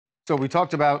So we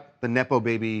talked about the Nepo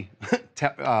Baby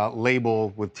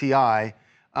label with T.I.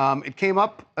 It came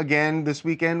up again this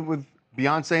weekend with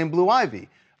Beyonce and Blue Ivy.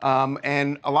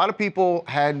 And a lot of people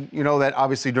had, that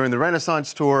obviously during the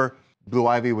Renaissance tour, Blue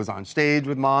Ivy was on stage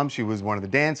with Mom. She was one of the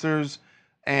dancers.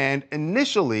 And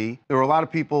initially, there were a lot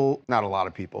of people, not a lot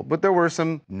of people, but there were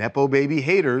some Nepo Baby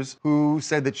haters who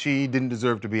said that she didn't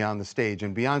deserve to be on the stage.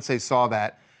 And Beyonce saw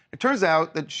that. It turns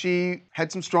out that she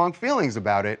had some strong feelings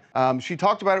about it. She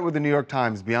talked about it with the New York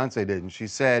Times, Beyonce did, and she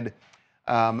said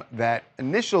that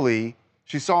initially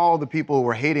she saw all the people who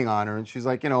were hating on her, and she's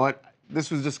like, you know what,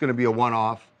 this was just gonna be a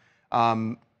one-off.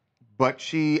 But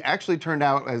she actually turned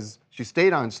out, as she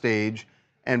stayed on stage,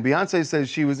 and Beyonce says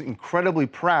she was incredibly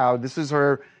proud. This is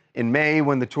her in May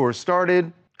when the tour started,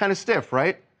 kind of stiff,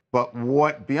 right? But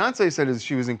what Beyonce said is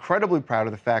she was incredibly proud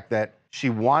of the fact that she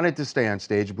wanted to stay on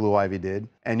stage, Blue Ivy did,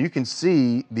 and you can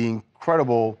see the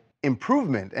incredible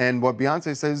improvement. And what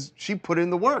Beyonce says, she put in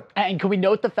the work. And can we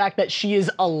note the fact that she is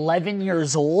 11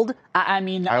 years old? I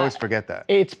mean, I always forget that.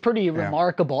 It's pretty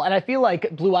remarkable. And I feel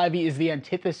like Blue Ivy is the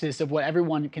antithesis of what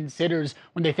everyone considers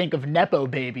when they think of Nepo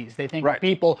babies. They think of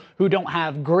people who don't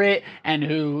have grit and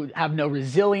who have no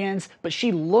resilience. But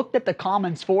she looked at the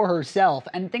comments for herself,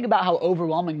 and think about how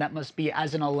overwhelming that mmust be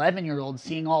as an 11-year-old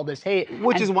seeing all this hate.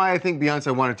 Which is why I think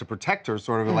Beyonce wanted to protect her,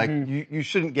 sort of like, you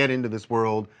shouldn't get into this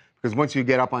world, because once you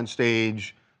get up on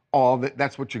stage,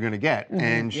 that's what you're gonna get.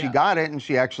 And she got it, and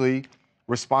she actually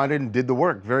responded and did the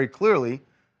work very clearly.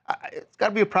 It's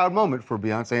gotta be a proud moment for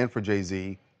Beyonce and for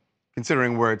Jay-Z,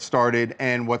 considering where it started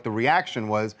and what the reaction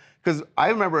was. Because I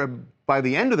remember by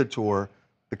the end of the tour,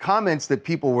 the comments that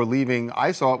people were leaving,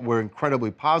 I saw were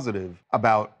incredibly positive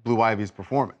about Blue Ivy's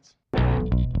performance.